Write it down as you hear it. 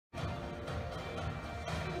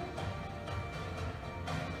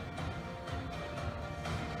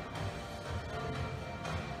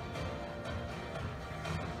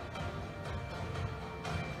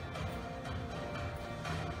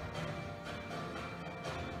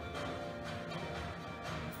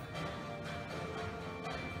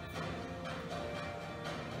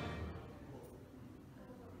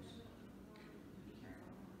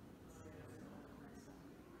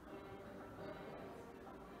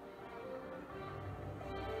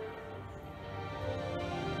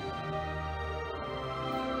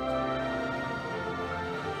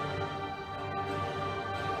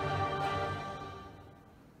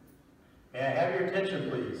your attention,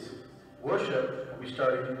 please. Worship will be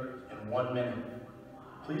starting in 1 minute.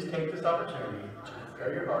 Please take this opportunity to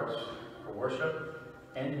prepare your hearts for worship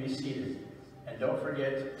and to be seated. And don't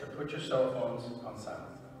forget to put your cell phones on silent.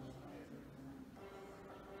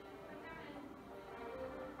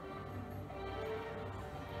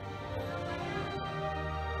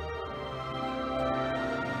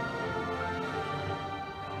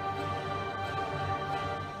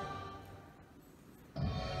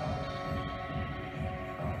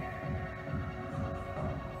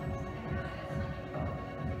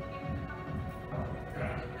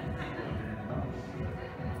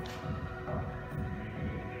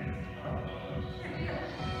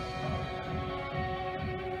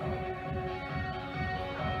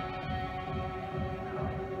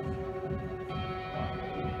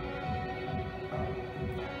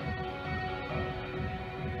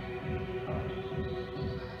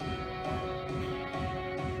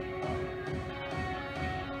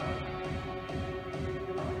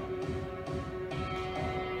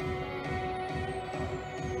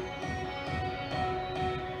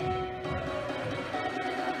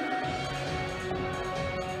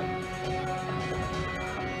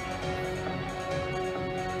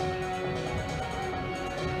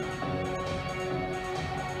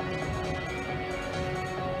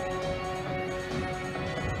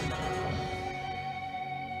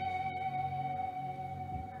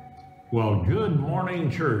 Well, good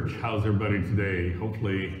morning, church. How's everybody today?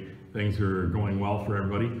 Hopefully things are going well for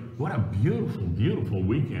everybody. What a beautiful, beautiful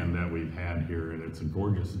weekend that we've had here, and it's a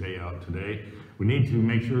gorgeous day out today. We need to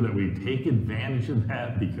make sure that we take advantage of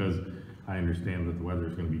that because I understand that the weather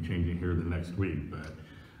is going to be changing here the next week, but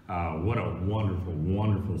what a wonderful,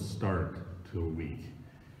 wonderful start to a week.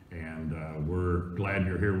 And we're glad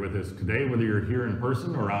you're here with us today, whether you're here in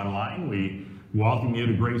person or online. We welcome you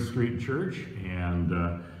to Grace Street Church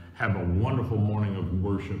and have a wonderful morning of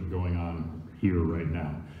worship going on here right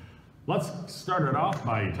now. Let's start it off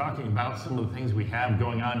by talking about some of the things we have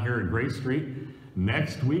going on here at Grace Street.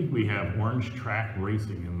 Next week we have Orange Track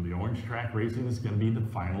Racing, and the Orange Track Racing is going to be the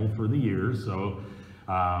final for the year. So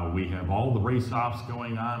we have all the race-offs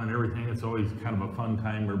going on and everything. It's always kind of a fun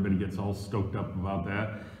time. Everybody gets all stoked up about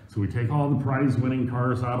that. So we take all the prize-winning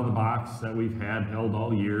cars out of the box that we've held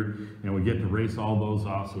all year, and we get to race all those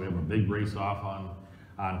off. So we have a big race-off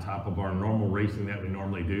on top of our normal racing that we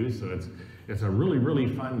normally do. So it's a really,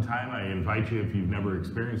 really fun time. I invite you, if you've never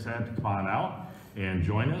experienced that, to come on out and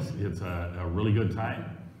join us. It's a really good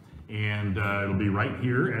time. And it'll be right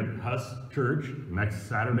here at Huss Church next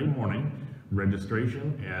Saturday morning.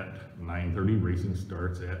 Registration at 9:30, racing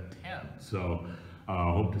starts at 10. So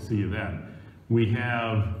hope to see you then. We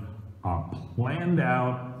have a planned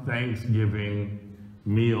out Thanksgiving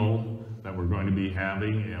meal that we're going to be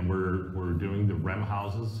having, and we're doing the REM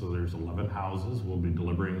houses. So there's 11 houses. We'll be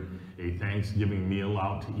delivering a Thanksgiving meal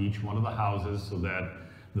out to each one of the houses so that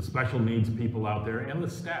the special needs people out there and the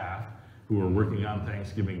staff who are working on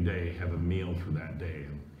Thanksgiving Day have a meal for that day.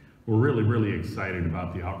 And we're really, really excited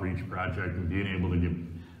about the outreach project and being able to give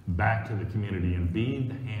back to the community and be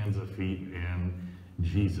the hands and feet and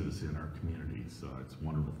Jesus in our community. So it's a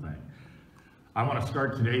wonderful thing. I want to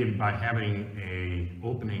start today by having an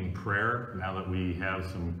opening prayer. Now that we have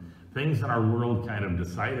some things in our world kind of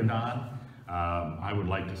decided on, I would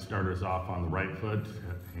like to start us off on the right foot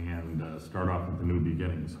and start off with the new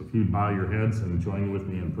beginning. So if you'd bow your heads and join with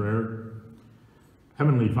me in prayer.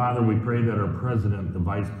 Heavenly Father, we pray that our president, the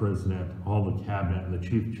vice president, all the cabinet, and the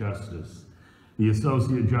chief justice, the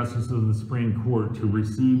associate justice of the Supreme Court, to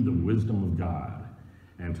receive the wisdom of God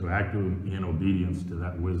and to act in obedience to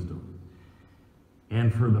that wisdom,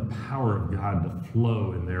 and for the power of God to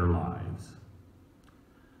flow in their lives.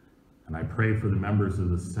 And I pray for the members of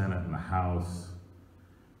the Senate and the House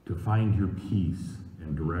to find your peace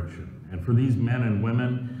and direction, and for these men and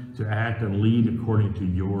women to act and lead according to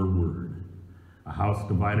your word. A house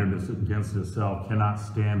divided against itself cannot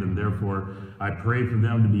stand, and therefore I pray for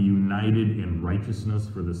them to be united in righteousness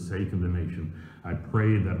for the sake of the nation. I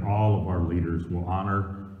pray that all of our leaders will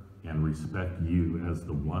honor and respect you as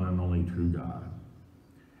the one and only true God.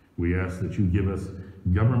 We ask that you give us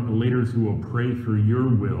government leaders who will pray for your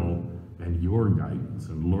will and your guidance.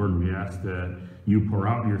 And Lord, we ask that you pour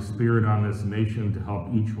out your Spirit on this nation to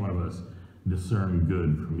help each one of us discern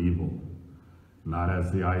good from evil, not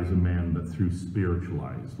as the eyes of man, but through spiritual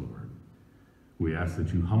eyes, Lord. We ask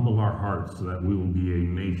that you humble our hearts so that we will be a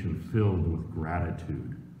nation filled with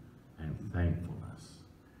gratitude and thankfulness.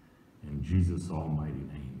 In Jesus' almighty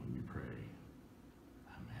name we pray.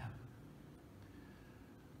 Amen.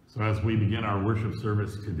 So as we begin our worship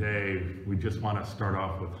service today, we just want to start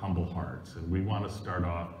off with humble hearts. And we want to start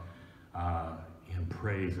off in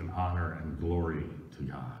praise and honor and glory to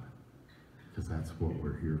God, because that's what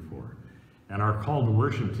we're here for. And our call to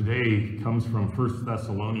worship today comes from 1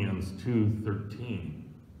 Thessalonians 2:13.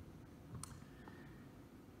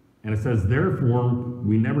 And it says, "Therefore,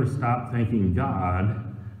 we never stop thanking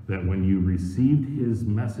God that when you received his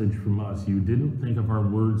message from us, you didn't think of our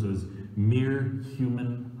words as mere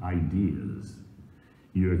human ideas.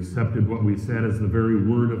 You accepted what we said as the very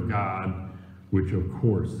word of God, which of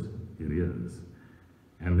course it is.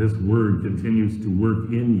 And this word continues to work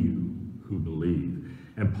in you who believe."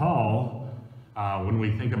 And Paul, when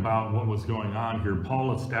we think about what was going on here,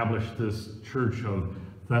 Paul established this church of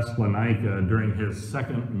Thessalonica during his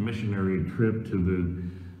second missionary trip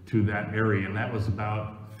to that area, and that was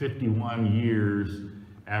about 51 years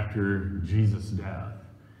after Jesus' death.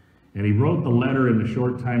 And he wrote the letter in a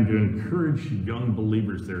short time to encourage young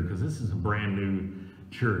believers there, because this is a brand new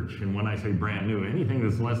church. And when I say brand new, anything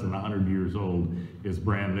that's less than 100 years old is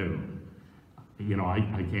brand new. You know,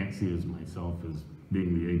 I can't see as myself as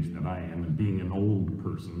being the age that I am and being an old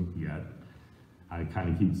person yet. I kind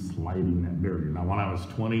of keep sliding that barrier. Now, when I was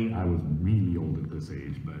 20, I was really old at this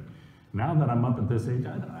age, but now that I'm up at this age,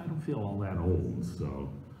 I don't feel all that old. So,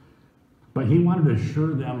 but he wanted to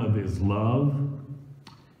assure them of his love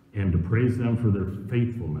and to praise them for their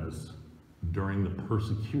faithfulness during the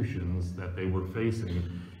persecutions that they were facing.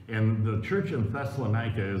 And the church in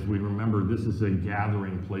Thessalonica, as we remember, this is a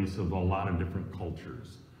gathering place of a lot of different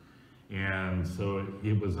cultures. And so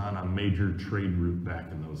it was on a major trade route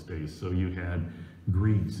back in those days. So you had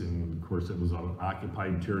Greeks, and of course it was on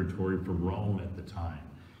occupied territory for Rome at the time.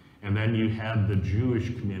 And then you had the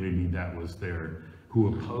Jewish community that was there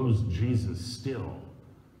who opposed Jesus still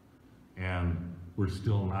and were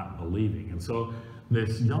still not believing. And so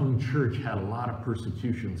this young church had a lot of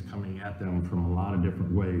persecutions coming at them from a lot of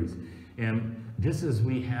different ways. And just as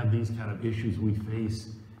we have these kind of issues we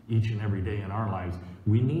face each and every day in our lives,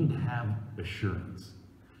 we need to have assurance.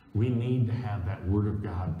 We need to have that word of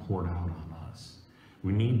God poured out on us.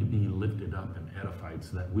 We need to be lifted up and edified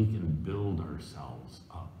so that we can build ourselves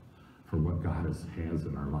up for what God has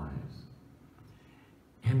in our lives.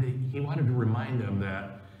 And he wanted to remind them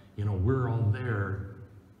that, you know, we're all there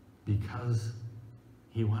because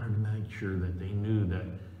he wanted to make sure that they knew that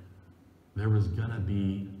there was going to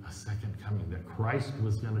be a second coming, that Christ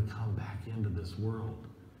was going to come back into this world.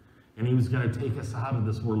 And he was going to take us out of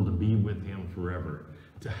this world to be with him forever,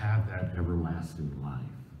 to have that everlasting life.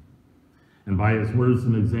 And by his words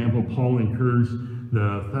and example, Paul encouraged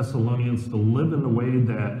the Thessalonians to live in a way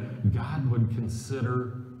that God would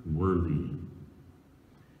consider worthy.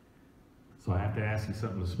 So I have to ask you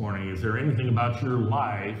something this morning. Is there anything about your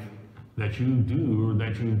life that you do or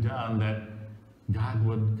that you've done that God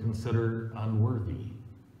would consider unworthy?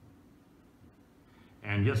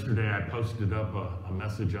 And yesterday I posted up a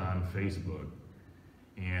message on Facebook,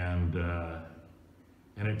 and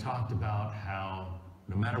it talked about how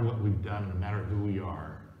no matter what we've done, no matter who we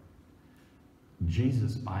are,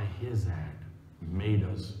 Jesus, by his act, made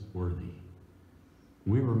us worthy.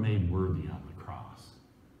 We were made worthy on the cross.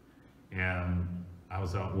 And I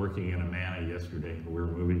was out working in Amana yesterday, and we were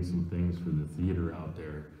moving some things for the theater out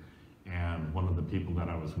there. And one of the people that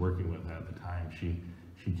I was working with at the time, she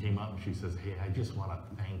came up and she says, "Hey, I just want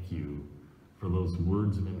to thank you for those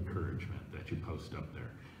words of encouragement that you post up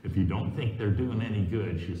there. If you don't think they're doing any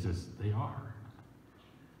good," she says, "they are."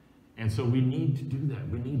 And so we need to do that.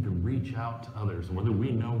 We need to reach out to others, whether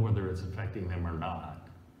we know whether it's affecting them or not.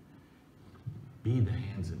 Be the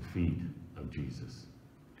hands and feet of Jesus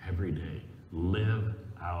every day. Live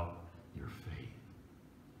out your faith.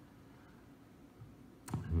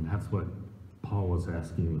 And that's what Paul was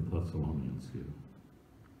asking the Thessalonians to do.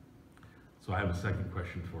 So I have a second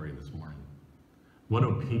question for you this morning. What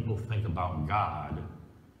do people think about God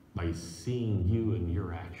by seeing you and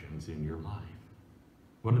your actions in your life?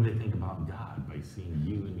 What do they think about God by seeing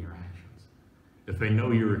you and your actions? If they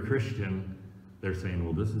know you're a Christian, they're saying,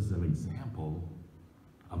 well, this is an example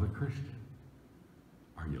of a Christian.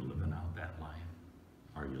 Are you living out that life?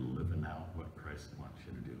 Are you living out what Christ wants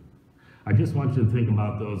you to do? I just want you to think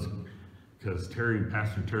about those, because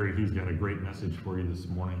Pastor Terry, he's got a great message for you this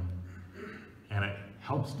morning. And it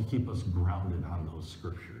helps to keep us grounded on those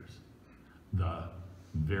scriptures, the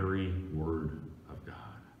very word of God.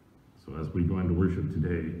 So as we go into worship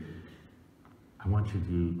today, I want you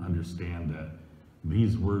to understand that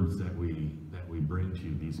these words that we bring to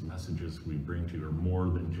you, these messages we bring to you, are more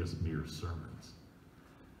than just mere sermons.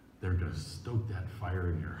 They're to stoke that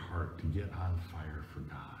fire in your heart, to get on fire for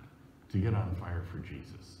God, to get on fire for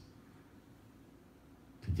Jesus,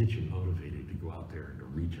 to get you motivated to go out there and to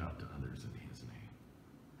reach out to others in his name.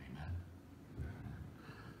 Amen.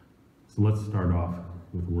 So let's start off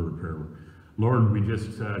with a word of prayer. Lord, we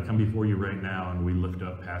just come before you right now, and we lift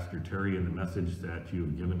up Pastor Terry and the message that you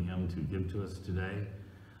have given him to give to us today.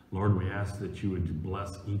 Lord, we ask that you would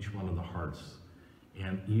bless each one of the hearts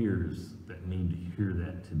and ears that need to hear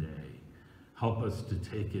that today. Help us to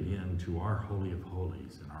take it into our Holy of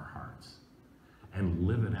Holies in our hearts and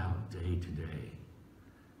live it out day to day.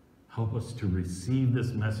 Help us to receive this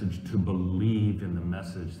message, to believe in the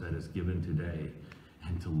message that is given today,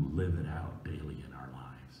 and to live it out daily in our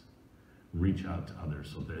lives. Reach out to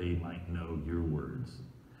others so they might know your words,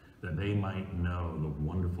 that they might know the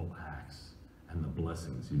wonderful acts and the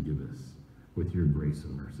blessings you give us with your grace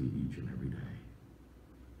and mercy each and every day.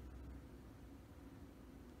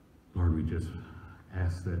 Lord, we just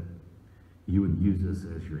ask that you would use us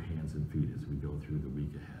as your hands and feet as we go through the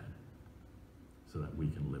week ahead, so that we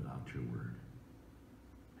can live out your word.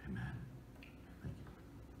 Amen. Thank you.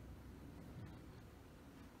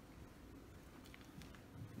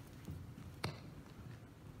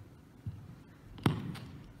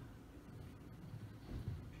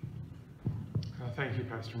 Thank you,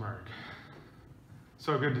 Pastor Mark.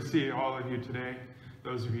 So good to see all of you today,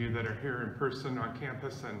 those of you that are here in person on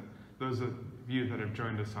campus, and those of you that have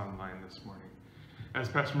joined us online this morning. As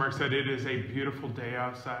Pastor Mark said, it is a beautiful day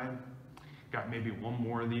outside. Got maybe one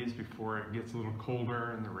more of these before it gets a little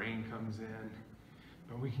colder and the rain comes in.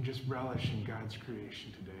 But we can just relish in God's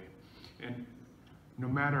creation today. And no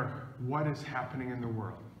matter what is happening in the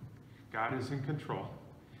world, God is in control.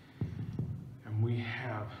 And we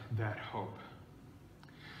have that hope.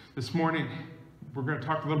 This morning, we're going to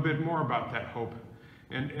talk a little bit more about that hope.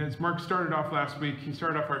 And as Mark started off last week, he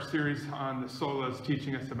started off our series on the Solas,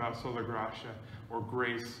 teaching us about sola gratia, or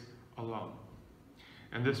grace alone.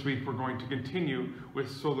 And this week we're going to continue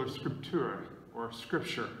with sola Scriptura, or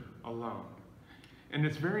Scripture alone. And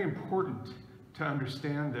it's very important to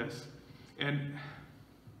understand this. And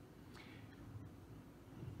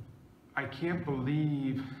I can't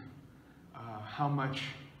believe how much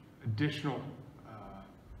additional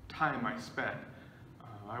time I spent.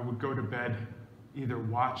 I would go to bed either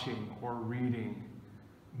watching or reading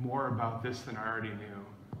more about this than I already knew.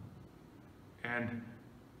 And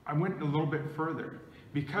I went a little bit further.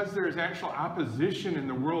 Because there is actual opposition in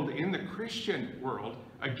the world, in the Christian world,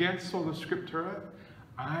 against sola Scriptura,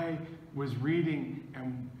 I was reading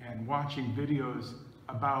and watching videos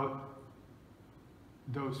about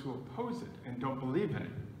those who oppose it and don't believe in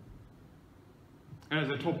it. And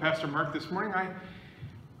as I told Pastor Mark this morning,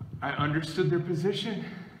 I understood their position,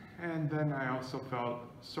 and then I also felt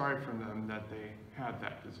sorry for them that they had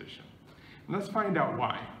that position. And let's find out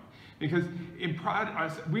why. Because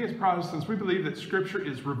we as Protestants, we believe that Scripture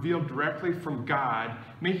is revealed directly from God,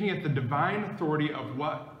 making it the divine authority of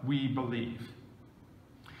what we believe.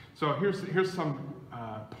 So here's some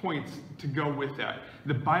points to go with that.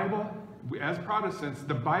 The Bible, as Protestants,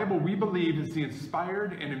 the Bible we believe is the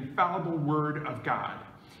inspired and infallible Word of God.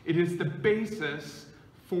 It is the basis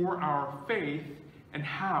for our faith and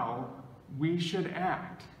how we should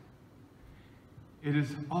act. It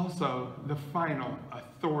is also the final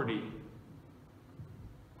authority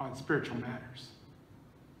on spiritual matters.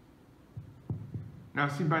 Now,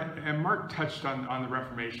 see, and Mark touched on the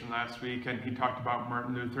Reformation last week, and he talked about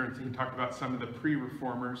Martin Luther, and he talked about some of the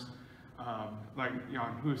pre-reformers, like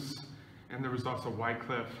Jan Hus, and there was also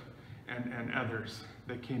Wycliffe and others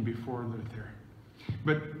that came before Luther.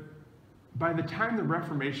 But by the time the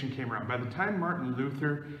Reformation came around, by the time Martin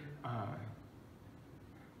Luther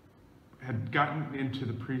had gotten into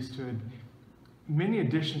the priesthood, many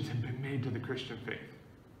additions had been made to the Christian faith.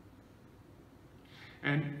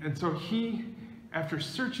 And so he, after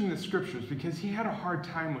searching the Scriptures, because he had a hard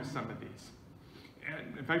time with some of these,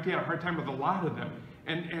 and in fact he had a hard time with a lot of them,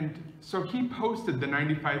 and so he posted the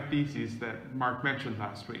 95 Theses that Mark mentioned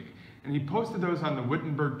last week, and he posted those on the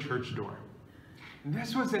Wittenberg church door. And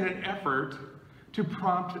this was in an effort to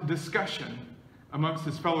prompt discussion amongst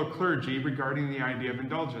his fellow clergy regarding the idea of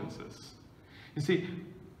indulgences. You see,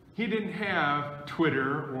 he didn't have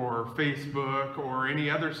Twitter or Facebook or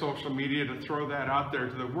any other social media to throw that out there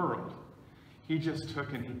to the world. He just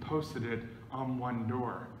took and he posted it on one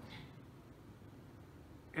door.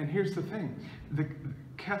 And here's the thing. The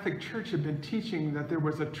Catholic Church had been teaching that there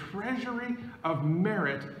was a treasury of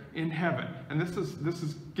merit in heaven. And this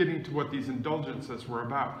is getting to what these indulgences were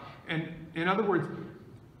about. And in other words,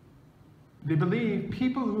 they believed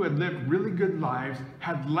people who had lived really good lives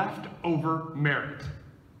had leftover merit.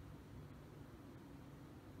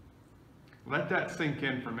 Let that sink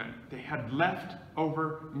in for a minute. They had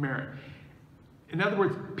leftover merit. In other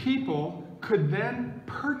words, people could then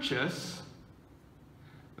purchase,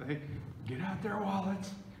 they get out their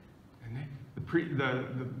wallets, the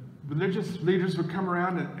religious leaders would come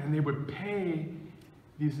around and they would pay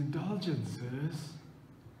these indulgences,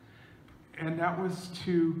 and that was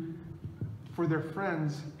for their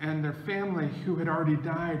friends and their family who had already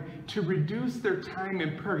died, to reduce their time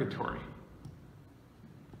in purgatory.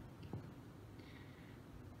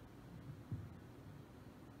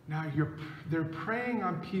 Now they're preying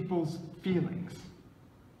on people's feelings.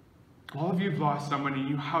 All of you have lost someone, and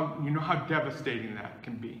you know how devastating that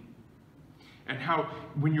can be. And how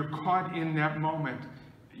when you're caught in that moment,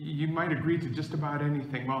 you might agree to just about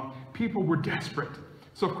anything. Well, people were desperate.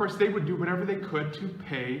 So of course they would do whatever they could to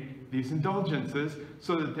pay these indulgences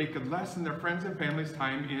so that they could lessen their friends and family's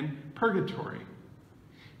time in purgatory.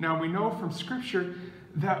 Now we know from Scripture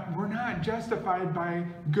that we're not justified by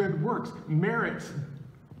good works. Merits,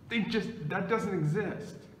 that doesn't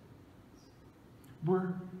exist.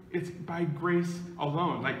 It's by grace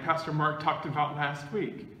alone, like Pastor Mark talked about last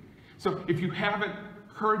week. So if you haven't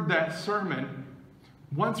heard that sermon,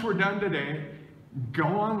 once we're done today, go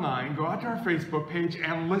online, go out to our Facebook page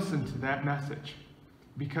and listen to that message.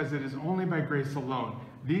 Because it is only by grace alone.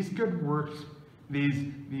 These good works,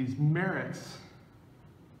 these merits,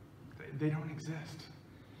 they don't exist.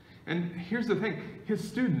 And here's the thing, his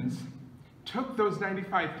students took those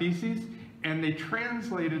 95 theses and they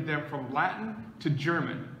translated them from Latin to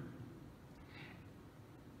German.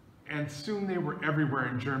 And soon they were everywhere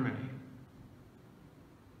in Germany.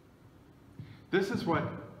 This is what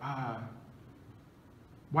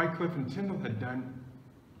Wycliffe and Tyndale had done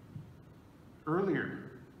earlier,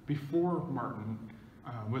 before Martin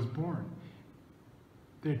was born.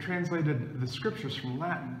 They translated the Scriptures from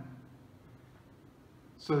Latin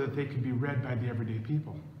so that they could be read by the everyday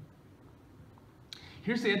people.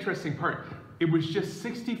 Here's the interesting part. It was just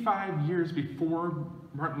 65 years before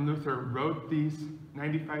Martin Luther wrote these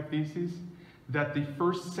 95 Theses that the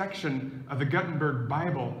first section of the Gutenberg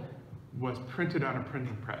Bible was printed on a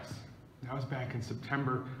printing press. That was back in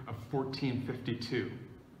September of 1452.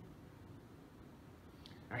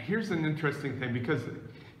 Now here's an interesting thing, because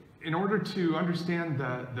in order to understand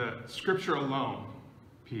the Scripture alone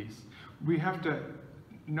piece, we have to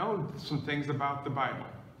know some things about the Bible.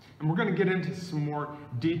 And we're going to get into some more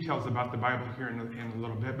details about the Bible here in a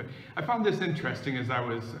little bit, but I found this interesting as I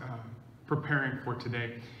was preparing for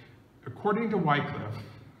today. According to Wycliffe,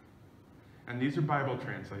 and these are Bible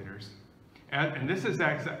translators, and this is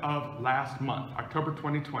as of last month, October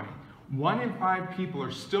 2020, 1 in 5 people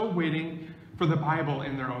are still waiting for the Bible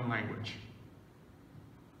in their own language.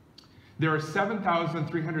 There are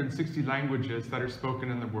 7,360 languages that are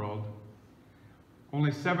spoken in the world.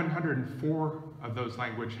 Only 704 of those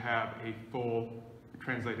languages have a full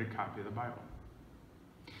translated copy of the Bible.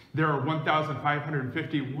 There are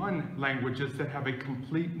 1,551 languages that have a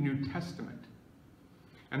complete New Testament.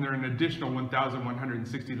 And there are an additional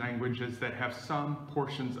 1,160 languages that have some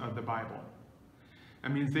portions of the Bible.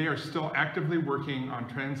 That means they are still actively working on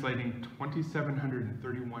translating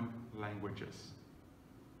 2,731 languages.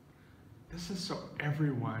 This is so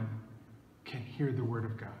everyone can hear the Word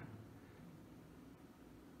of God.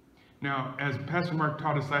 Now, as Pastor Mark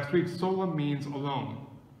taught us last week, Sola means alone.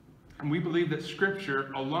 And we believe that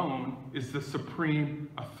Scripture alone is the supreme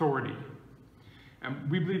authority. And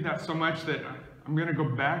we believe that so much that I'm going to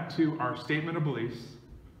go back to our statement of beliefs.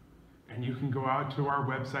 And you can go out to our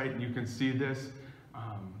website and you can see this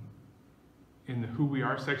in the Who We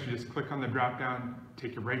Are section. Just click on the drop down,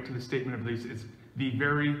 take you right to the statement of beliefs. It's the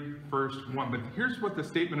very first one. But here's what the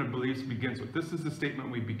statement of beliefs begins with. This is the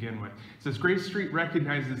statement we begin with. It says, Grace Street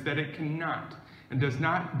recognizes that it cannot and does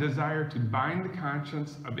not desire to bind the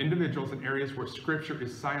conscience of individuals in areas where Scripture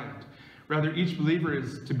is silent. Rather, each believer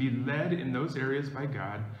is to be led in those areas by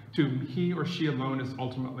God, to whom he or she alone is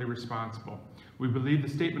ultimately responsible. We believe the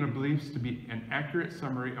statement of beliefs to be an accurate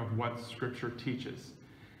summary of what Scripture teaches.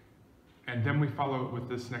 And then we follow it with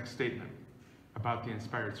this next statement about the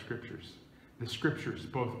inspired Scriptures. The Scriptures,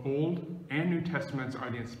 both Old and New Testaments,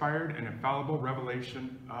 are the inspired and infallible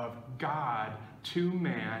revelation of God to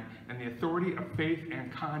man and the authority of faith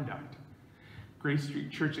and conduct. Grace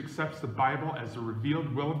Street Church accepts the Bible as the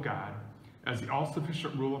revealed will of God, as the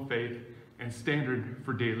all-sufficient rule of faith and standard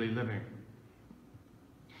for daily living.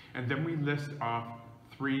 And then we list off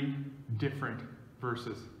 3 different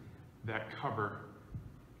verses that cover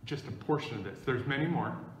just a portion of this. There's many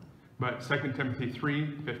more, but 2 Timothy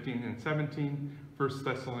 3:15 and 17, 1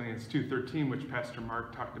 Thessalonians 2:13, which Pastor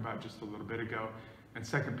Mark talked about just a little bit ago, and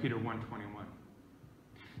 2 Peter 1:21.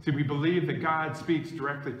 See, we believe that God speaks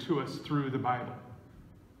directly to us through the Bible.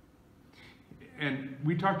 And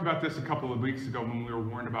we talked about this a couple of weeks ago when we were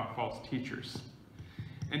warned about false teachers.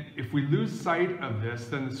 And if we lose sight of this,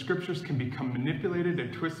 then the scriptures can become manipulated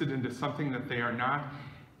and twisted into something that they are not.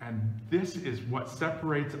 And this is what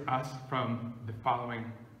separates us from the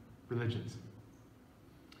following religions.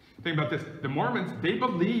 Think about this. The Mormons, they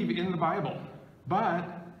believe in the Bible,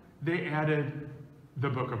 but they added the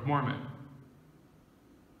Book of Mormon.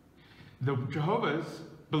 The Jehovah's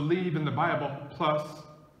believe in the Bible plus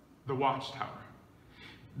the Watchtower.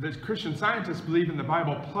 The Christian Scientists believe in the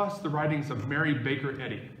Bible plus the writings of Mary Baker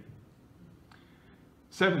Eddy.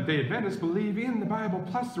 Seventh-day Adventists believe in the Bible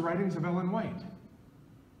plus the writings of Ellen White.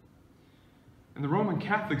 And the Roman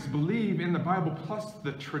Catholics believe in the Bible plus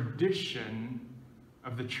the tradition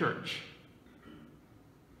of the church.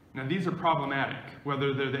 Now these are problematic,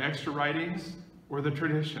 whether they're the extra writings or the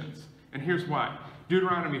traditions. And here's why.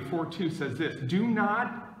 Deuteronomy 4:2 says this, "Do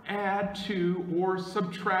not add to or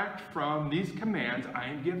subtract from these commands I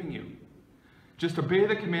am giving you. Just obey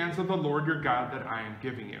the commands of the Lord your God that I am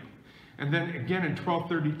giving you." And then again in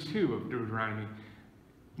 12:32 of Deuteronomy,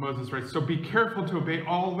 Moses writes, "So be careful to obey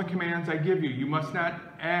all the commands I give you. You must not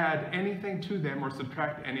add anything to them or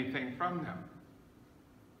subtract anything from them."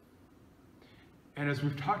 And as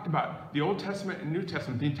we've talked about, the Old Testament and New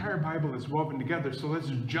Testament, the entire Bible is woven together. So let's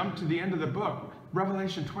jump to the end of the book,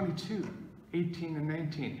 Revelation 22:18 and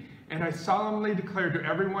 19. "And I solemnly declare to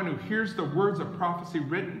everyone who hears the words of prophecy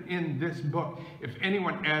written in this book, if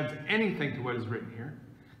anyone adds anything to what is written here,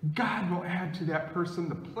 God will add to that person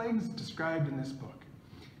the plagues described in this book.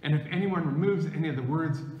 And if anyone removes any of the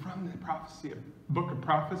words from the book of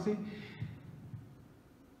prophecy,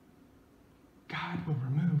 God will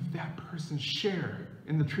remove that person's share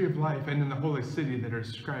in the tree of life and in the holy city that are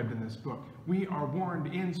described in this book." We are warned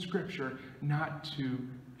in Scripture not to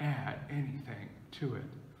add anything to it.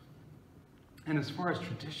 And as far as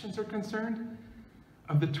traditions are concerned,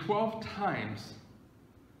 of the 12 times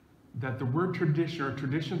that the word tradition or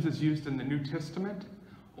traditions is used in the New Testament,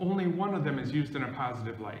 only one of them is used in a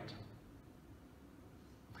positive light.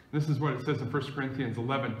 This is what it says in 1 Corinthians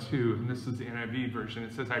 11:2, and this is the NIV version.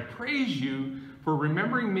 It says, "I praise you for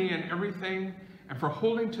remembering me in everything and for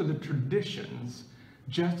holding to the traditions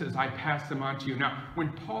just as I passed them on to you." Now,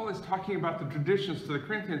 when Paul is talking about the traditions to the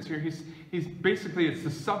Corinthians here, he's basically, it's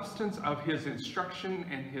the substance of his instruction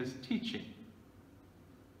and his teaching.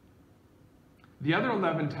 The other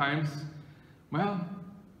 11 times, well,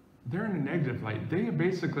 they're in a negative light. They are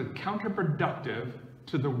basically counterproductive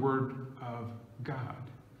to the Word of God.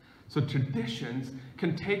 So traditions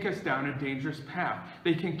can take us down a dangerous path.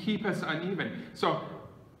 They can keep us uneven. So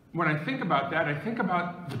when I think about that, I think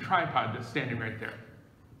about the tripod that's standing right there.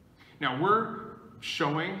 Now we're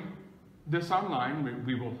showing this online.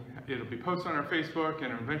 It'll be posted on our Facebook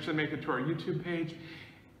and eventually make it to our YouTube page.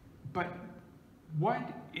 But what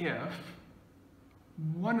if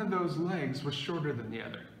one of those legs was shorter than the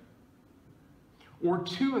other? Or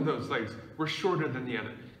two of those legs were shorter than the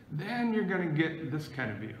other? Then you're going to get this kind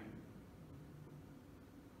of view.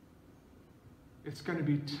 It's going to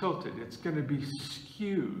be tilted. It's going to be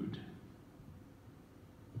skewed.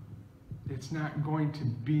 It's not going to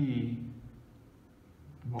be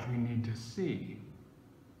what we need to see.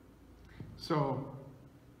 So,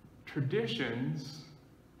 traditions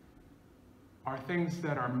are things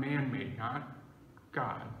that are man-made, not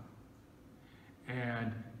God.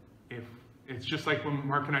 And if it's just like when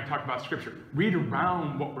Mark and I talk about Scripture, read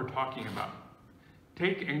around what we're talking about.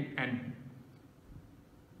 Take and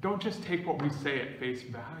don't just take what we say at face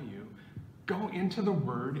value. Go into the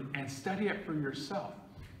Word and study it for yourself.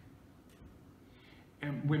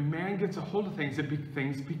 And when man gets a hold of things,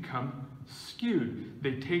 things become skewed.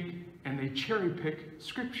 They take and they cherry pick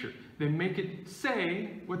Scripture. They make it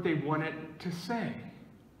say what they want it to say.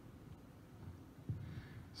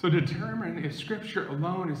 So to determine if Scripture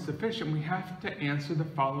alone is sufficient, we have to answer the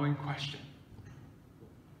following question.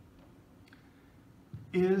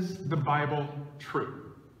 Is the Bible true?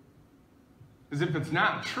 As if it's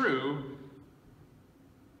not true,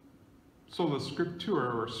 Sola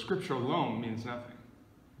Scriptura or Scripture alone means nothing.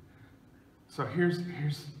 So here's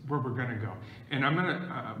where we're going to go. And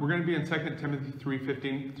we're going to be in 2 Timothy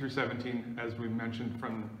 3:15 through 17, as we mentioned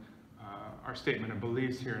from our statement of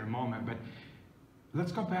beliefs here in a moment. But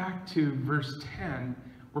let's go back to verse 10,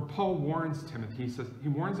 where Paul warns Timothy. He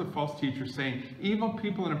warns of false teachers, saying, "Evil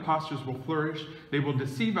people and impostors will flourish. They will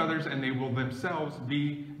deceive others, and they will themselves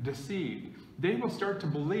be deceived." They will start to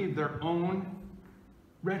believe their own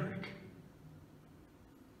rhetoric.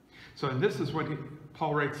 So this is what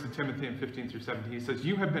Paul writes to Timothy in 15 through 17. He says,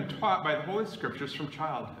 "You have been taught by the Holy Scriptures from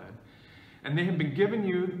childhood, and they have given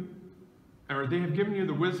you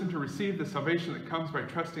the wisdom to receive the salvation that comes by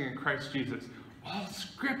trusting in Christ Jesus. all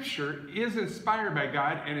Scripture is inspired by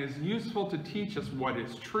God and is useful to teach us what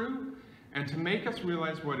is true and to make us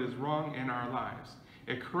realize what is wrong in our lives.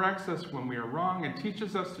 It corrects us when we are wrong and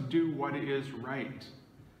teaches us to do what is right.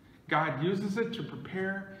 God uses it to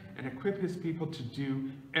prepare and equip his people to do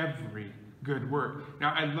every good work.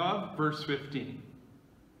 Now, I love verse 15.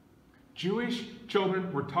 Jewish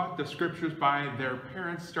children were taught the Scriptures by their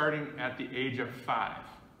parents starting at the age of 5.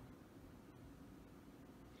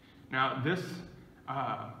 Now, this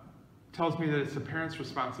tells me that it's the parents'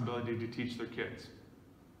 responsibility to teach their kids.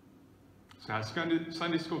 It's not a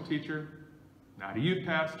Sunday school teacher, not a youth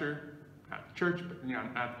pastor, not the church,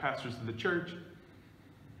 not the pastors of the church.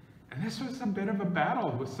 And this was a bit of a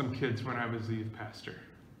battle with some kids when I was the youth pastor.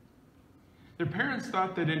 Their parents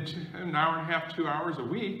thought that in an hour and a half, 2 hours a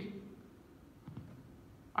week,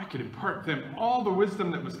 I could impart them all the wisdom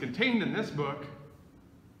that was contained in this book,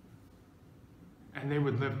 and they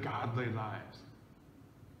would live godly lives.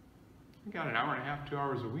 I got an hour and a half, 2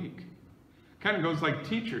 hours a week. Kind of goes like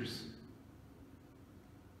teachers.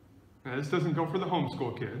 Now, this doesn't go for the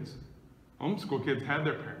homeschool kids. Homeschool kids had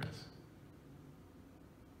their parents.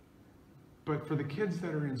 But for the kids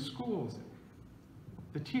that are in schools,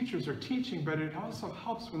 the teachers are teaching, but it also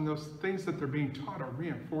helps when those things that they're being taught are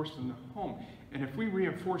reinforced in the home. And if we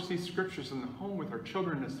reinforce these Scriptures in the home with our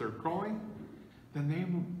children as they're growing, then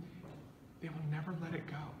they will never let it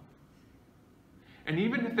go. And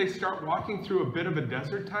even if they start walking through a bit of a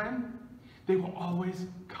desert time, they will always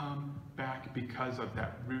come back because of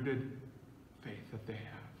that rooted faith that they have.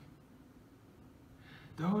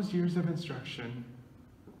 Those years of instruction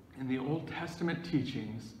in the Old Testament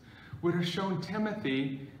teachings would have shown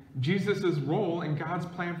Timothy Jesus' role in God's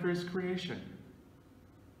plan for his creation.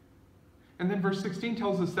 And then verse 16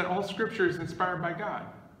 tells us that all Scripture is inspired by God.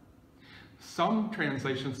 Some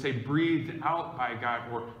translations say breathed out by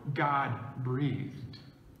God or God breathed.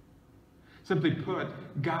 Simply put,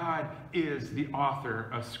 God is the author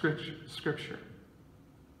of Scripture.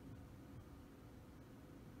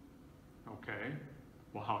 Okay,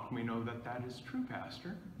 well, how can we know that that is true,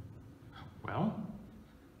 Pastor? Well,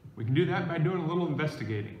 we can do that by doing a little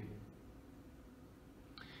investigating.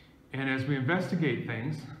 And as we investigate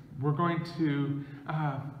things, we're going to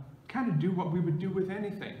kind of do what we would do with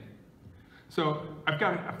anything. So I've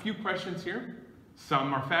got a few questions here.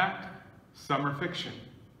 Some are fact, some are fiction.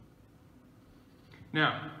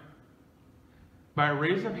 Now, by a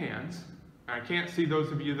raise of hands, I can't see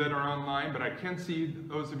those of you that are online, but I can see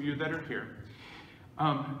those of you that are here.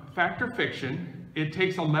 Fact or fiction, it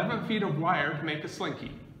takes 11 feet of wire to make a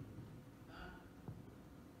slinky.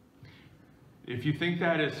 If you think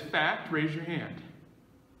that is fact, raise your hand.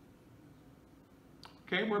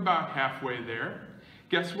 Okay, we're about halfway there.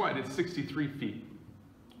 Guess what? It's 63 feet.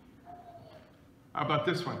 How about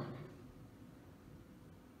this one?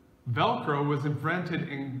 Velcro was invented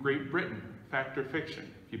in Great Britain. Fact or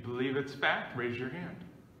fiction? If you believe it's fact, raise your hand.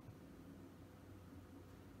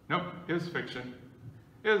 Nope, it was fiction.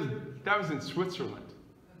 That was in Switzerland.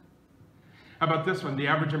 How about this one? The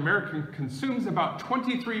average American consumes about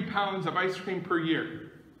 23 pounds of ice cream per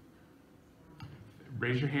year.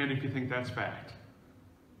 Raise your hand if you think that's fact.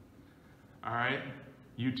 All right,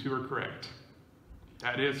 you two are correct.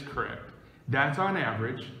 That is correct. That's on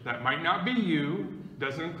average. That might not be you.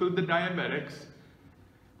 Doesn't include the diabetics.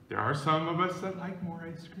 There are some of us that like more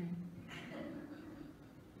ice cream.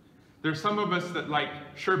 There's some of us that like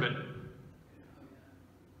sherbet.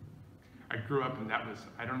 I grew up and that was,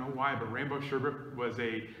 I don't know why, but rainbow sherbet was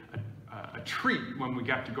a treat when we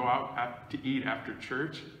got to go out to eat after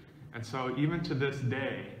church. And so even to this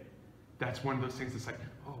day, that's one of those things that's like,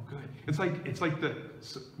 oh, good. It's like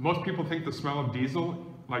most people think the smell of diesel,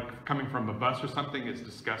 like coming from a bus or something, is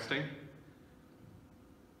disgusting.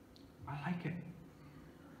 I like it.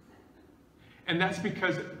 And that's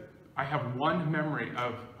because I have one memory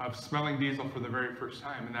of smelling diesel for the very first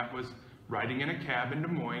time, and that was riding in a cab in Des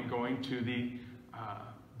Moines, going to the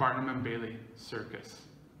Barnum and Bailey circus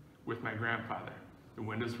with my grandfather. The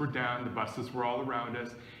windows were down, the buses were all around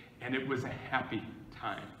us, and it was a happy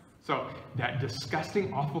time. So that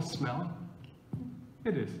disgusting, awful smell,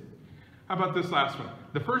 it is. How about this last one?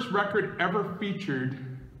 The first record ever featured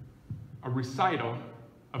a recital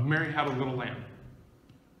of Mary Had a Little Lamb.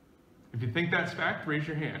 If you think that's fact, raise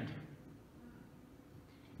your hand.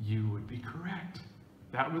 You would be correct.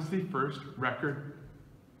 That was the first record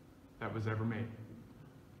that was ever made.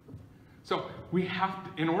 So we have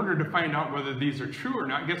to, in order to find out whether these are true or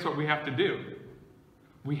not, guess what we have to do?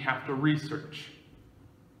 We have to research.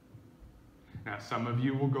 Now, some of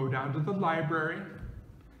you will go down to the library.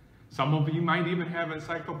 Some of you might even have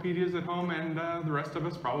encyclopedias at home, and the rest of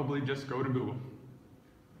us probably just go to Google.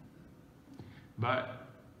 But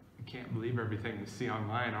we can't believe everything we see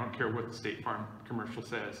online. I don't care what the State Farm commercial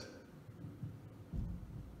says.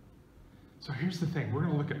 So here's the thing. We're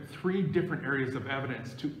going to look at 3 different areas of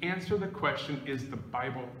evidence to answer the question, is the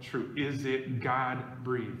Bible true? Is it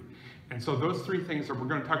God-breathed? And so those 3 things are, we're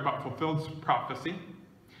going to talk about fulfilled prophecy,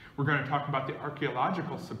 we're going to talk about the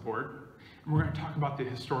archaeological support, and we're going to talk about the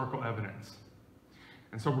historical evidence.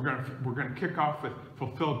 And so we're going to kick off with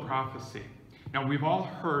fulfilled prophecy. Now, we've all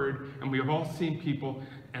heard and we have all seen people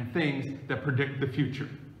and things that predict the future.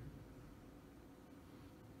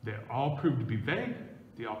 They all prove to be vague,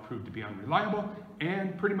 they all prove to be unreliable,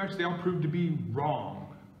 and pretty much they all prove to be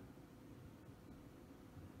wrong.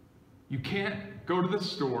 You can't go to the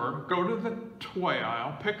store, go to the toy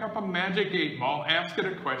aisle, pick up a magic 8-ball, ask it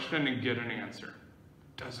a question, and get an answer.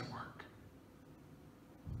 Doesn't work.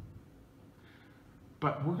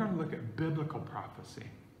 But we're going to look at biblical prophecy.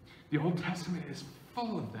 The Old Testament is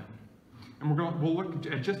full of them. And we'll look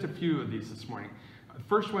at just a few of these this morning. The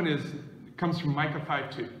first one comes from Micah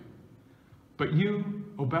 5:2. But you,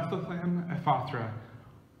 O Bethlehem Ephrathah,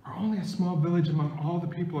 are only a small village among all the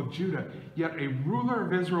people of Judah, yet a ruler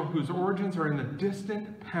of Israel whose origins are in the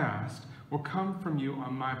distant past will come from you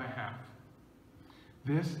on my behalf.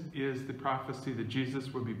 This is the prophecy that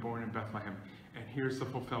Jesus would be born in Bethlehem. And here's the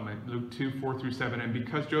fulfillment, Luke 2:4-7. And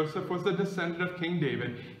because Joseph was a descendant of King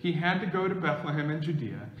David, he had to go to Bethlehem in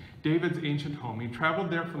Judea, David's ancient home. He traveled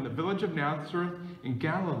there from the village of Nazareth in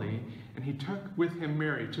Galilee, and he took with him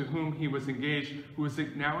Mary, to whom he was engaged, who was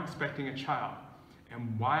now expecting a child.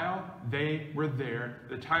 And while they were there,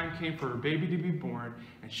 the time came for her baby to be born,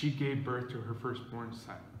 and she gave birth to her firstborn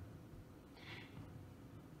son.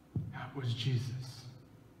 That was Jesus.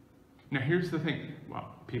 Now here's the thing.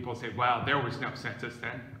 Well, people say, well, there was no census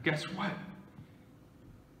then. Guess what?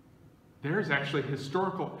 There's actually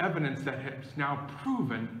historical evidence that has now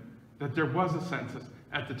proven that there was a census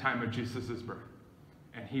at the time of Jesus' birth.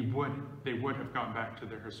 And they would have gone back to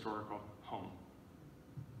their historical home.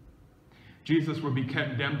 Jesus would be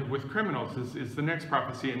condemned with criminals is the next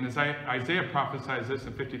prophecy. And as Isaiah prophesies this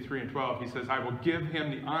in 53:12, he says, I will give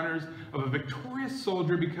him the honors of a victorious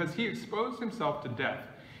soldier because he exposed himself to death.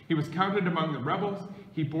 He was counted among the rebels.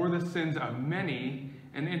 He bore the sins of many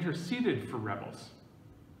and interceded for rebels.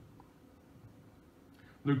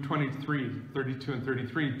 Luke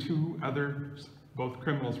 23:32-33, 2 others, both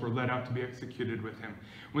criminals, were led out to be executed with him.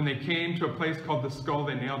 When they came to a place called the Skull,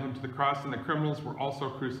 they nailed him to the cross, and the criminals were also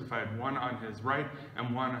crucified, one on his right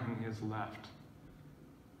and one on his left.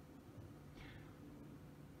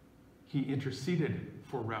 He interceded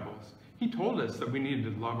for rebels. He told us that we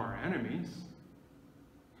needed to love our enemies.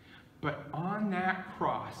 But on that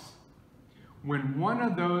cross, when one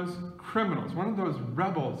of those criminals, one of those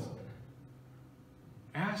rebels,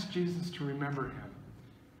 asked Jesus to remember him,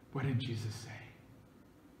 what did Jesus say?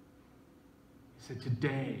 He said,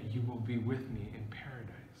 today you will be with me in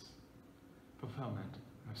paradise. Fulfillment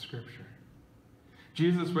of Scripture.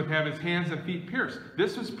 Jesus would have his hands and feet pierced.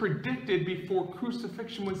 This was predicted before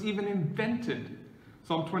crucifixion was even invented.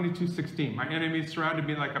 Psalm 22:16, my enemies surrounded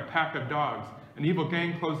me like a pack of dogs. An evil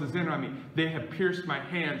gang closes in on me. They have pierced my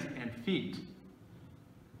hands and feet.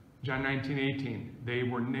 John 19:18, they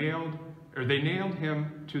nailed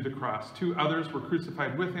him to the cross. 2 others were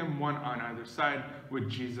crucified with him, one on either side, with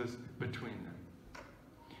Jesus between them.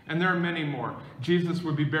 And there are many more. Jesus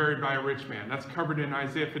would be buried by a rich man. That's covered in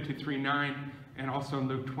Isaiah 53:9 and also in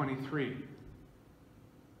Luke 23.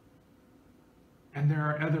 And there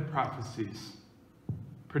are other prophecies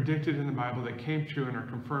predicted in the Bible that came true and are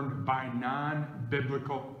confirmed by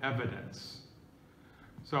non-biblical evidence.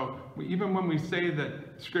 So even when we say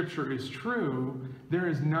that Scripture is true, there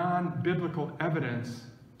is non-biblical evidence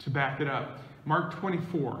to back it up. Matthew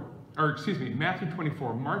 24,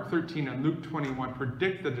 Mark 13, and Luke 21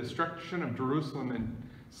 predict the destruction of Jerusalem in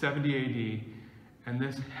 70 AD, and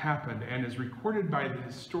this happened and is recorded by the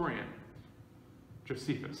historian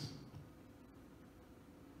Josephus.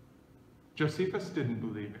 Josephus didn't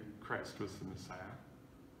believe Christ was the Messiah,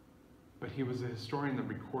 but he was a historian that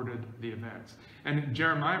recorded the events. And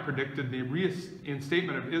Jeremiah predicted the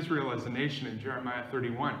reinstatement of Israel as a nation in Jeremiah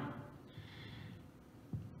 31.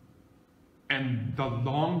 And the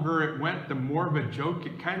longer it went, the more of a joke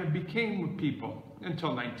it kind of became with people,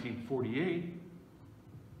 until 1948,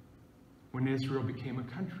 when Israel became a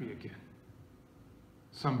country again.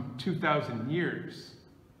 Some 2,000 years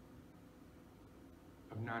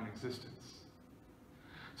of non-existence.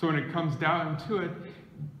 So when it comes down to it,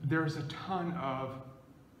 there's a ton of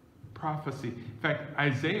prophecy. In fact,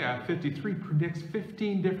 Isaiah 53 predicts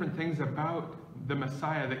 15 different things about the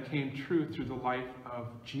Messiah that came true through the life of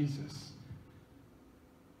Jesus.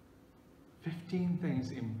 15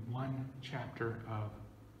 things in one chapter of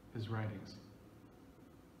his writings.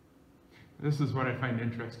 This is what I find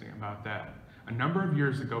interesting about that. A number of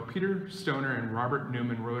years ago, Peter Stoner and Robert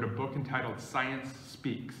Newman wrote a book entitled Science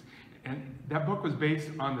Speaks. And that book was based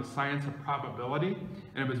on the science of probability,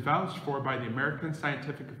 and it was vouched for by the American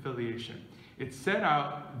Scientific Affiliation. It set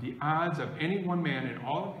out the odds of any one man in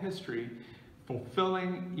all of history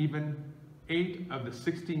fulfilling even 8 of the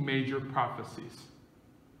 60 major prophecies.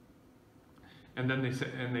 And then they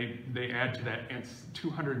said, and they add to that, and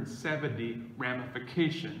 270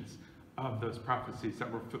 ramifications of those prophecies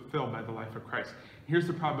that were fulfilled by the life of Christ. Here's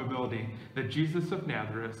the probability that Jesus of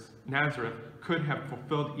Nazareth could have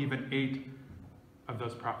fulfilled even 8 of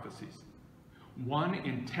those prophecies. 1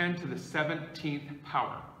 in 10 to the 17th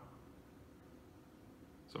power.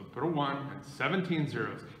 So put a 1 and 17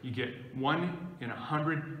 zeros. You get 1 in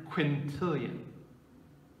 100 quintillion.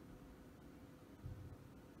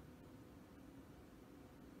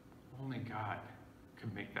 Only God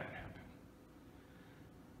could make that happen.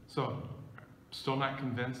 So, still not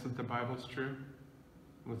convinced that the Bible is true?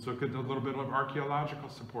 Let's look at a little bit of archaeological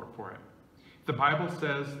support for it. The Bible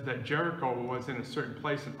says that Jericho was in a certain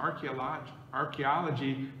place, and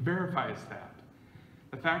archaeology verifies that.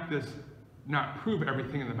 The fact does not prove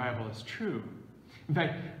everything in the Bible is true. In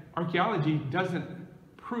fact, archaeology doesn't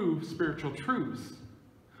prove spiritual truths.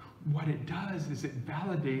 What it does is it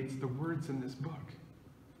validates the words in this book.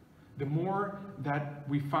 The more that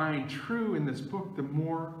we find true in this book, the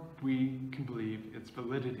more we can believe its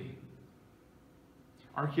validity.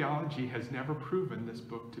 Archaeology has never proven this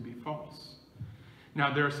book to be false.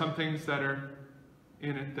 Now, there are some things that are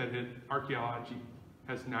in it that archaeology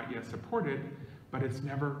has not yet supported, but it's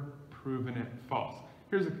never proven it false.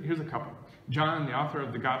 Here's a couple. John, the author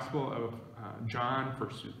of the Gospel of John,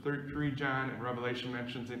 1-3 John, and Revelation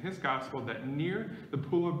mentions in his Gospel that near the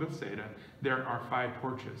pool of Bethsaida, there are 5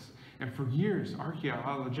 porches. And for years,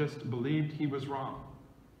 archaeologists believed he was wrong,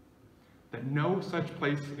 that no such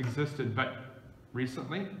place existed. But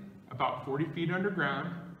recently, about 40 feet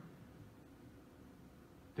underground,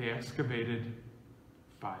 they excavated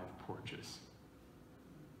 5 porches.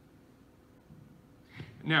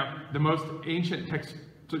 Now, the most ancient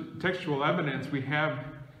textual evidence we have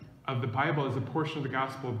of the Bible is a portion of the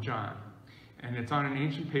Gospel of John. And it's on an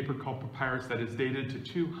ancient paper called papyrus that is dated to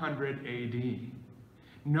 200 AD.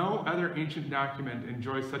 No other ancient document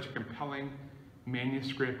enjoys such a compelling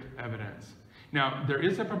manuscript evidence. Now, there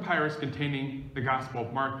is a papyrus containing the Gospel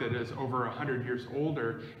of Mark that is over 100 years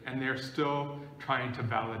older, and they're still trying to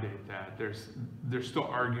validate that. They're still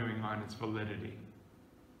arguing on its validity.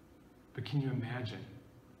 But can you imagine?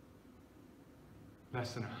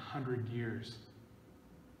 Less than 100 years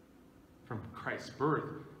from Christ's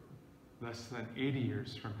birth, less than 80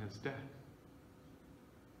 years from his death.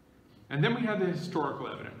 And then we have the historical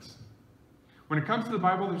evidence. When it comes to the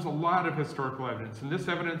Bible, there's a lot of historical evidence, and this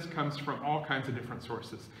evidence comes from all kinds of different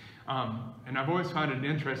sources. And I've always found it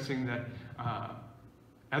interesting that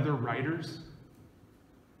other writers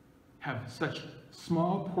have such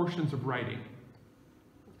small portions of writing,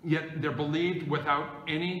 yet they're believed without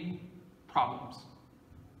any problems.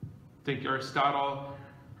 Think Aristotle,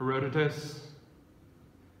 Herodotus.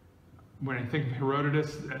 When I think of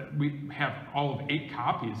Herodotus, we have all of 8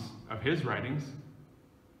 copies of his writings,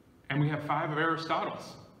 and we have 5 of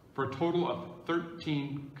Aristotle's, for a total of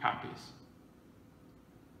 13 copies.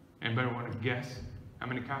 Anybody want to guess how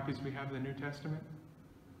many copies we have of the New Testament?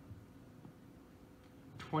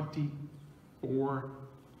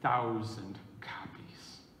 24,000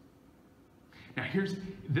 copies. Now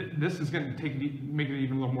this is going to make it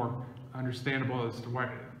even a little more understandable as to why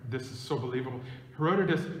this is so believable.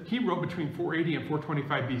 Herodotus, he wrote between 480 and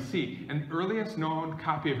 425 BC, and the earliest known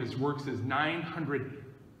copy of his works is 900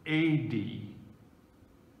 AD,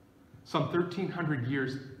 some 1,300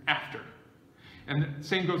 years after. And the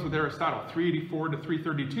same goes with Aristotle, 384 to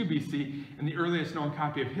 332 BC, and the earliest known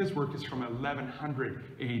copy of his work is from 1100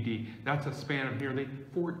 AD. That's a span of nearly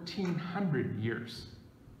 1,400 years.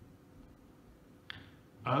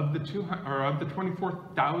 Of the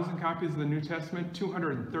 24,000 copies of the New Testament,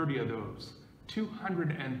 230 of those,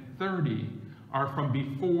 230 are from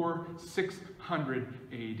before 600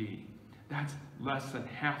 AD. That's less than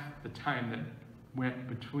half the time that went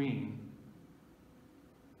between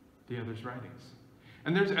the others' writings.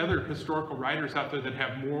 And there's other historical writers out there that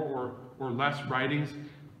have more or less writings,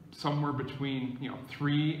 somewhere between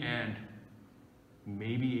 3 and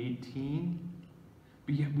maybe 18,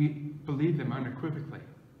 but yet we believe them unequivocally.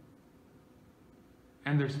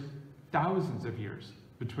 And there's thousands of years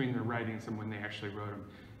between their writings and when they actually wrote them.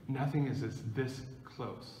 Nothing is this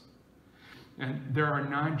close. And there are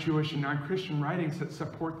non-Jewish and non-Christian writings that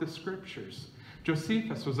support the Scriptures.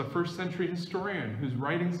 Josephus was a first-century historian whose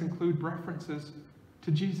writings include references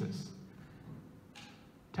to Jesus.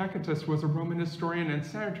 Tacitus was a Roman historian and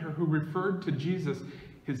senator who referred to Jesus,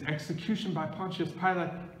 his execution by Pontius Pilate,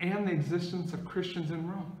 and the existence of Christians in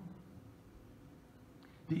Rome.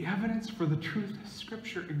 The evidence for the truth of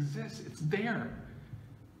Scripture exists. It's there.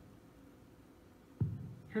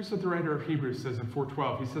 Here's what the writer of Hebrews says in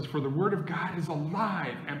 4:12. He says, "For the word of God is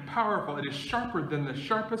alive and powerful. It is sharper than the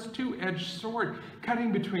sharpest two-edged sword,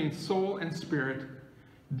 cutting between soul and spirit,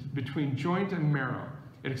 between joint and marrow.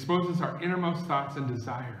 It exposes our innermost thoughts and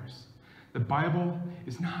desires." The Bible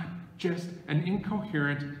is not just an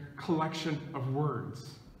incoherent collection of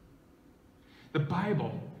words. The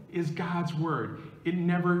Bible is God's word. It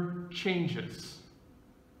never changes.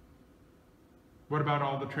 What about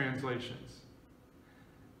all the translations?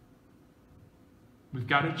 We've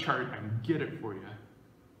got a chart. I can get it for you.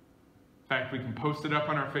 In fact, we can post it up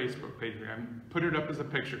on our Facebook page. I can put it up as a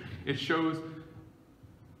picture. It shows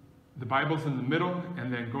the Bible's in the middle,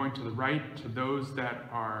 and then going to the right to those that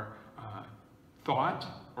are thought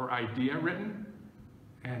or idea written,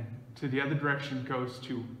 and to the other direction goes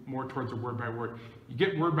to more towards a word by word. You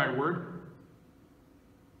get word by word.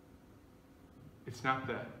 It's not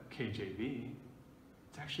the KJV.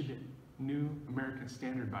 It's actually the New American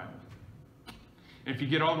Standard Bible. And if you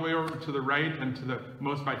get all the way over to the right and to the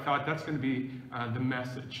most by thought, that's going to be the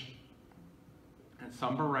Message. And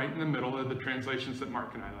some are right in the middle of the translations that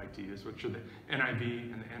Mark and I like to use, which are the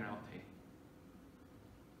NIV and the NLT.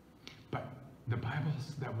 But the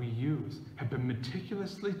Bibles that we use have been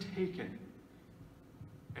meticulously taken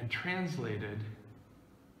and translated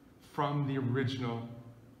from the original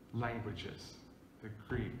languages, the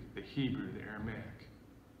Greek, the Hebrew, the Aramaic.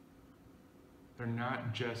 They're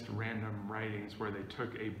not just random writings where they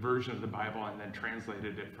took a version of the Bible and then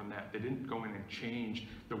translated it from that. They didn't go in and change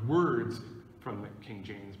the words from the King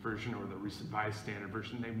James Version or the Revised Standard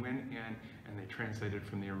Version. They went in and they translated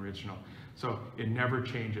from the original. So it never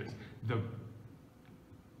changes.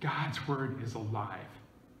 God's word is alive.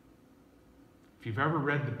 If you've ever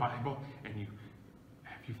read the Bible and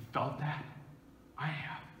have you felt that? I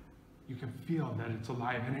have. You can feel that it's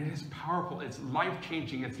alive, and it is powerful. It's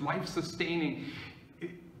life-changing. It's life-sustaining.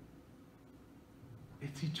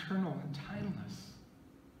 It's eternal and timeless.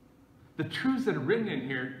 The truths that are written in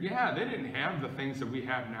here, yeah, they didn't have the things that we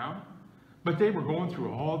have now, but they were going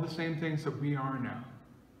through all the same things that we are now.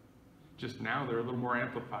 Just now they're a little more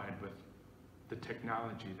amplified with the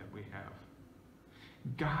technology that we have.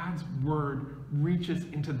 God's word reaches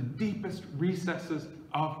into the deepest recesses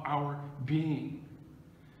of our being.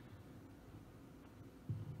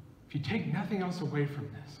 If you take nothing else away from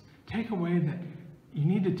this, take away that you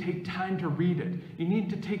need to take time to read it. You need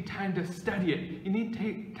to take time to study it. You need to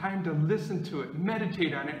take time to listen to it,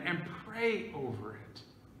 meditate on it, and pray over it.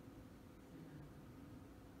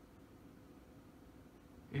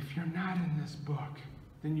 If you're not in this book,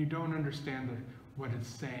 then you don't understand what it's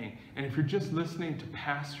saying. And if you're just listening to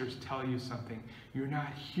pastors tell you something, you're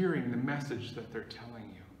not hearing the message that they're telling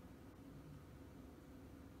you.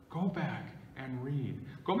 Go back and read.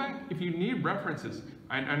 Go back if you need references.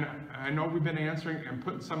 I know we've been answering and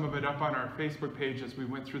putting some of it up on our Facebook page as we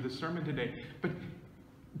went through the sermon today, but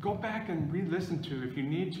go back and re-listen to, if you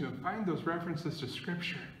need to, and find those references to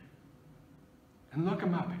Scripture. And look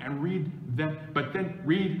them up and read them, but then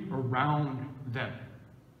read around them.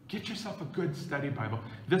 Get yourself a good study Bible.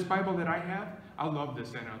 This Bible that I have, I love this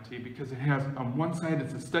NLT because it has, on one side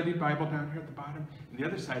it's a study Bible down here at the bottom, and the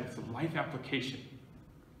other side it's a life application.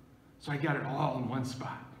 So I got it all in one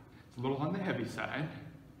spot. It's a little on the heavy side,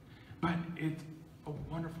 but it's a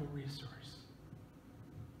wonderful resource.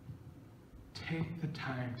 Take the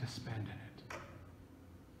time to spend in it.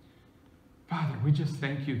 Father, we just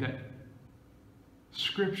thank you that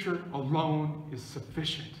Scripture alone is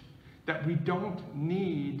sufficient, that we don't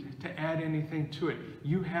need to add anything to it.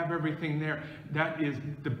 You have everything there. That is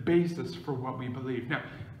the basis for what we believe. Now,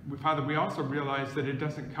 Father, we also realize that it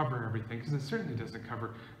doesn't cover everything, because it certainly doesn't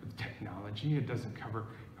cover technology. It doesn't cover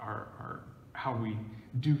how we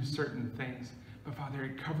do certain things. But Father,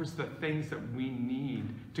 it covers the things that we need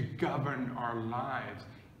to govern our lives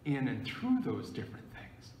in and through those different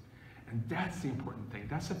things. And that's the important thing.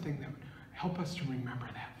 That's the thing that would help us to remember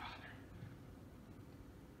that, Father.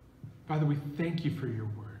 Father, we thank you for your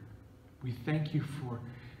word. We thank you for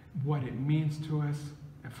what it means to us.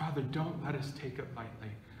 And Father, don't let us take it lightly.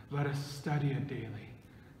 Let us study it daily.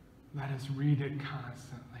 Let us read it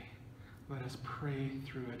constantly. Let us pray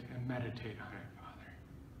through it and meditate on it, Father.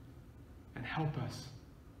 And help us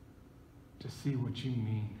to see what you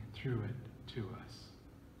mean through it. to us.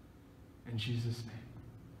 In Jesus' name,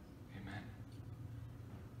 amen.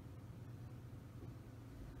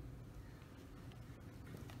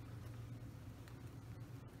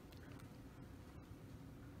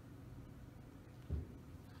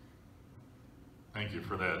 Thank you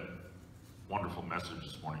for that wonderful message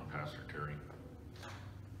this morning, Pastor Terry.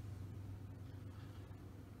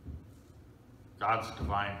 God's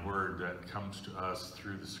divine word that comes to us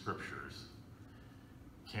through the scriptures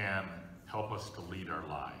can help us to lead our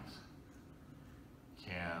lives,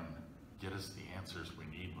 can get us the answers we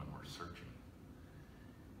need when we're searching.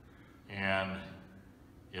 And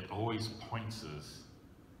it always points us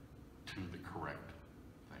to the correct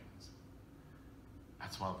things.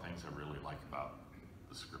 That's one of the things I really like about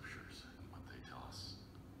the scriptures and what they tell us.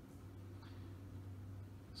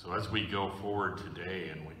 So as we go forward today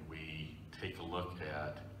and we take a look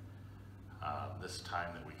at this time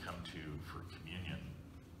that we come to for communion,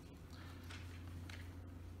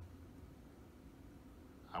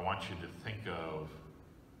 I want you to think of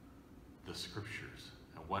the scriptures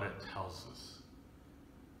and what it tells us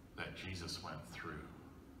that Jesus went through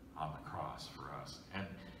on the cross for us,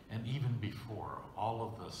 and even before, all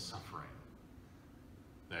of the suffering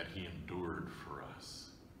that he endured for us.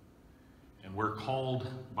 And we're called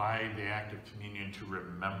by the act of communion to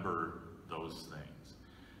remember those things,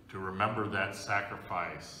 to remember that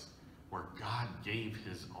sacrifice where God gave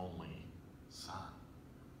his only Son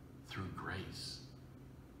through grace,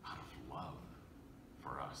 out of love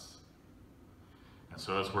for us. And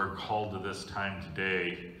so as we're called to this time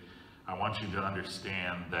today, I want you to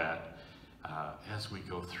understand that as we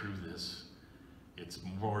go through this, it's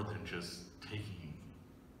more than just taking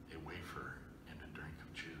a wafer and a drink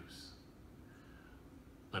of juice,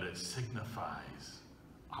 but it signifies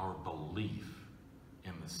our belief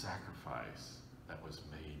in the sacrifice that was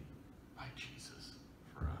made by Jesus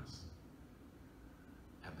for us,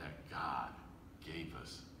 and that God gave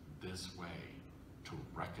us this way to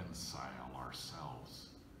reconcile ourselves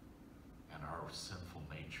and our sinful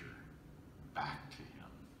nature back to him.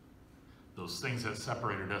 Those things that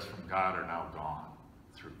separated us from God are now gone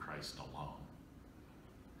through Christ alone.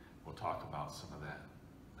 We'll talk about some of that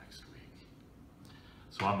next week.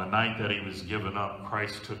 So on the night that he was given up,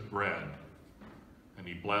 Christ took bread and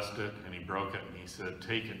he blessed it and he broke it and he said,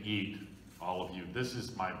 "Take and eat, all of you. This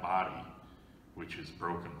is my body, which is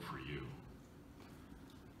broken for you."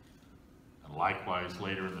 And likewise,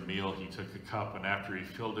 later in the meal, he took the cup, and after he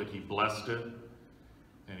filled it, he blessed it,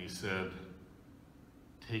 and he said,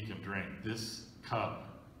 "Take and drink. This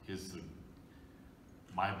cup is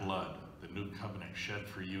my blood, the new covenant shed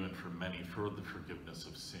for you and for many for the forgiveness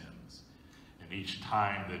of sins. And each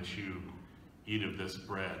time that you eat of this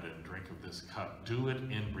bread and drink of this cup, do it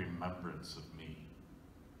in remembrance of me."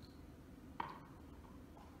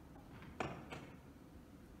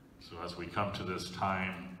 So as we come to this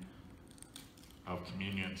time of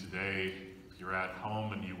communion today, if you're at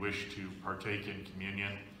home and you wish to partake in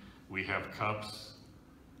communion, we have cups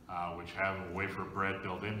which have a wafer of bread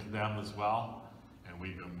built into them as well, and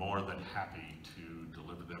we'd be more than happy to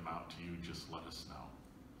deliver them out to you. Just let us know.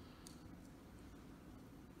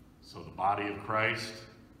 So the body of Christ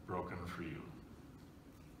broken for you.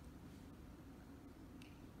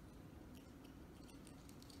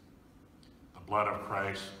 The blood of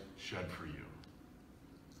Christ shed for you.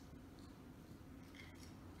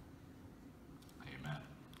 Amen.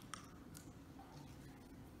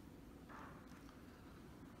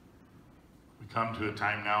 We come to a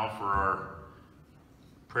time now for our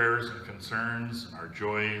prayers and concerns, our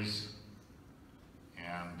joys,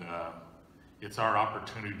 and it's our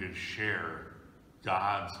opportunity to share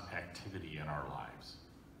God's activity in our lives.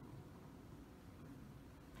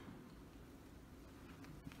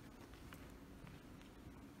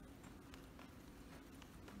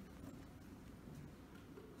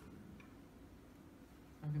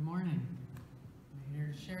 Well, good morning. I'm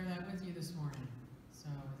here to share that with you this morning. So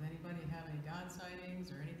does anybody have any God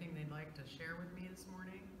sightings or anything they'd like to share with me this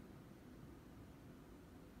morning?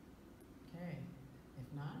 Okay.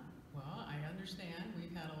 If not, well, I understand.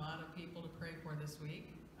 We've had a lot of people to pray for this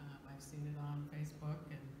week. I've seen it on Facebook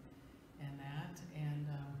and that. And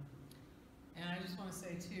I just want to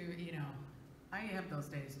say too, I have those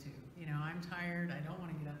days too. I'm tired. I don't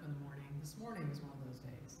want to get up in the morning. This morning was one of those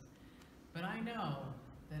days. But I know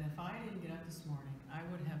that if I didn't get up this morning, I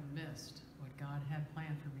would have missed what God had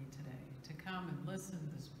planned for me today, to come and listen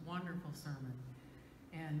to this wonderful sermon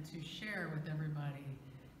and to share with everybody,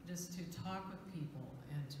 just to talk with people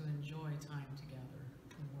and to enjoy time together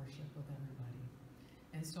and worship with everybody.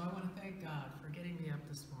 And so I want to thank God for getting me up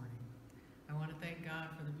this morning. I want to thank God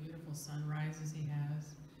for the beautiful sunrises he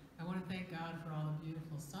has. I I want to thank God for all the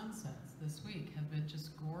beautiful sunsets this week have been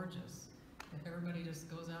just gorgeous. If everybody just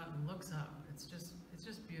goes out and looks up, it's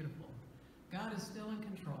just beautiful. God is still in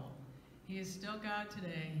control. He is still God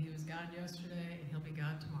today. He was God yesterday, and he'll be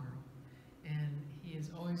God tomorrow. And he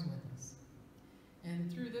is always with us.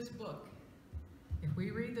 And through this book, if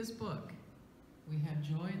we read this book, we have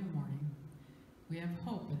joy in the morning, we have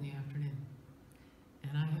hope in the afternoon,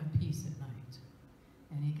 and I have peace at night.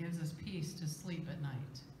 And he gives us peace to sleep at night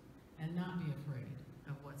and not be afraid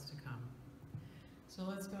of what's to come. So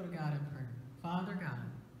let's go to God in prayer. Father God,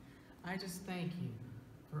 I just thank you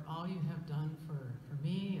for all you have done for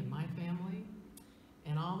me and my family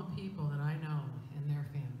and all the people that I know and their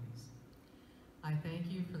families. I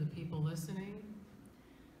thank you for the people listening.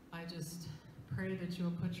 I just pray that you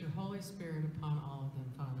will put your Holy Spirit upon all of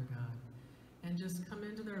them, Father God, and just come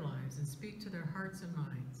into their lives and speak to their hearts and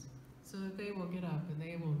minds so that they will get up and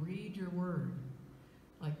they will read your word.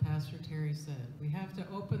 Like Pastor Terry said, we have to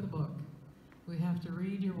open the book. We have to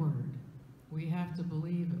read your word. We have to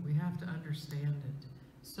believe it. We have to understand it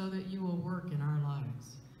so that you will work in our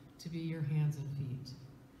lives to be your hands and feet.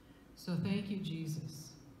 So thank you,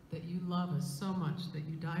 Jesus, that you love us so much that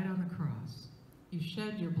you died on the cross. You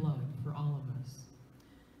shed your blood for all of us,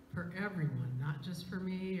 for everyone, not just for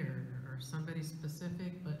me or somebody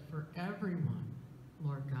specific, but for everyone,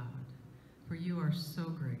 Lord God, for you are so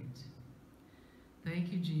great.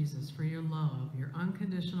 Thank you, Jesus, for your love, your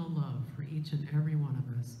unconditional love for each and every one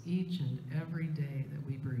of us, each and every day that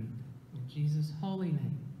we breathe. In Jesus' holy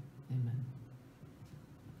name, amen.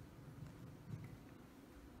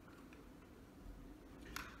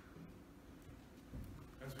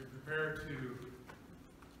 As we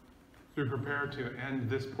prepare to end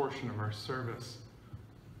this portion of our service,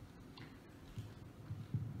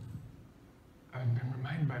 I've been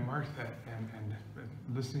reminded by Martha and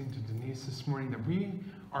listening to Denise this morning that we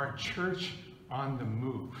are a church on the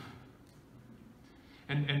move.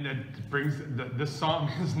 And that brings, this song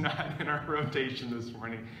is not in our rotation this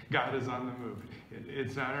morning. God is on the move.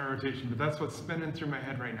 It's not in our rotation, but that's what's spinning through my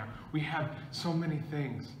head right now. We have so many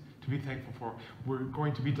things to be thankful for. We're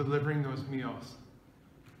going to be delivering those meals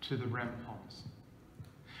to the Rem homes.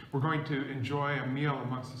 We're going to enjoy a meal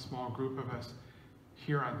amongst a small group of us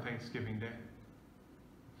here on Thanksgiving Day.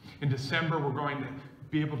 In December, we're going to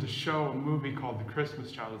be able to show a movie called The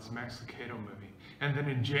Christmas Child. It's a Max Lucado movie. And then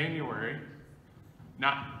in January,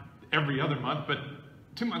 not every other month, but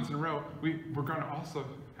 2 months in a row, we're going to also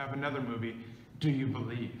have another movie, Do You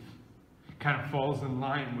Believe? Kind of falls in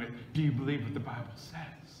line with, do you believe what the Bible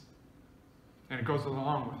says? And it goes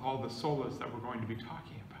along with all the solas that we're going to be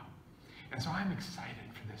talking about. And so I'm excited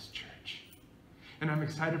for this church. And I'm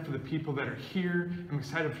excited for the people that are here. I'm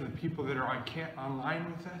excited for the people that are online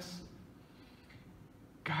with us.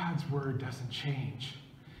 God's word doesn't change.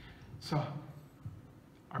 So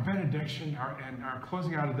our benediction and our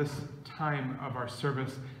closing out of this time of our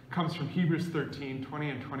service comes from Hebrews 13, 20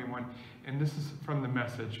 and 21. And this is from the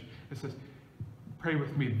Message. It says, pray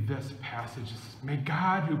with me this passage. It says, may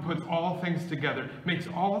God, who puts all things together, makes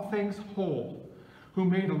all things whole, who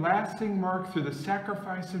made a lasting mark through the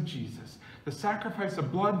sacrifice of Jesus, the sacrifice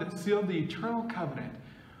of blood that sealed the eternal covenant,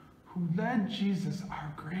 who led Jesus,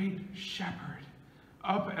 our great shepherd,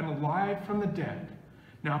 up and alive from the dead,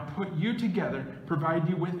 now put you together, provide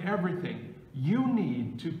you with everything you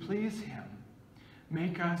need to please him.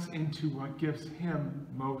 Make us into what gives him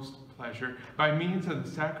most pleasure by means of the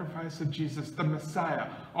sacrifice of Jesus, the Messiah.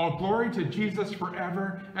 All glory to Jesus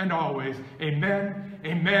forever and always. Amen,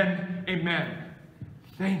 amen, amen.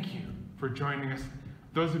 Thank you for joining us.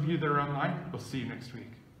 Those of you that are online, we'll see you next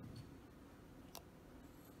week.